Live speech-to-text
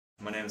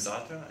My name is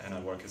Artur and I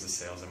work as a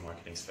sales and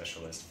marketing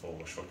specialist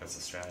for Shortcuts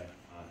Australia.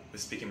 With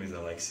speaking with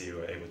Alexei, we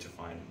were able to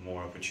find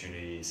more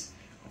opportunities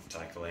of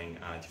tackling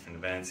different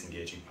events,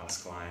 engaging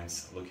past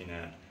clients, looking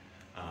at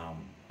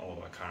all of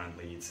our current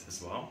leads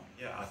as well.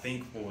 Yeah, I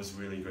think what was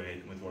really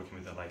great with working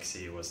with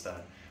Alexei was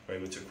that we're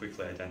able to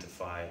quickly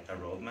identify a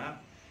roadmap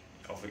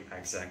of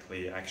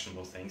exactly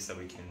actionable things that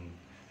we can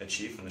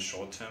achieve in the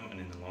short term and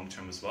in the long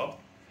term as well.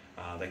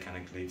 That kind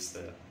of gives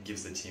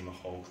the team a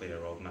whole clear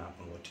roadmap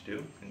on what to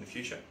do in the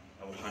future.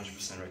 I would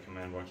 100%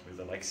 recommend working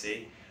with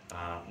Alexei.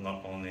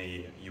 Not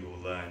only you will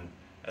learn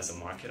as a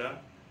marketer,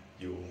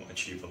 you will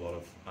achieve a lot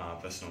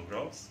of personal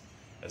growth,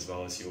 as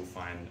well as you will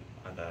find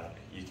that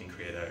you can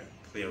create a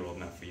clear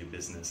roadmap for your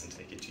business and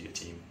take it to your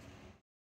team.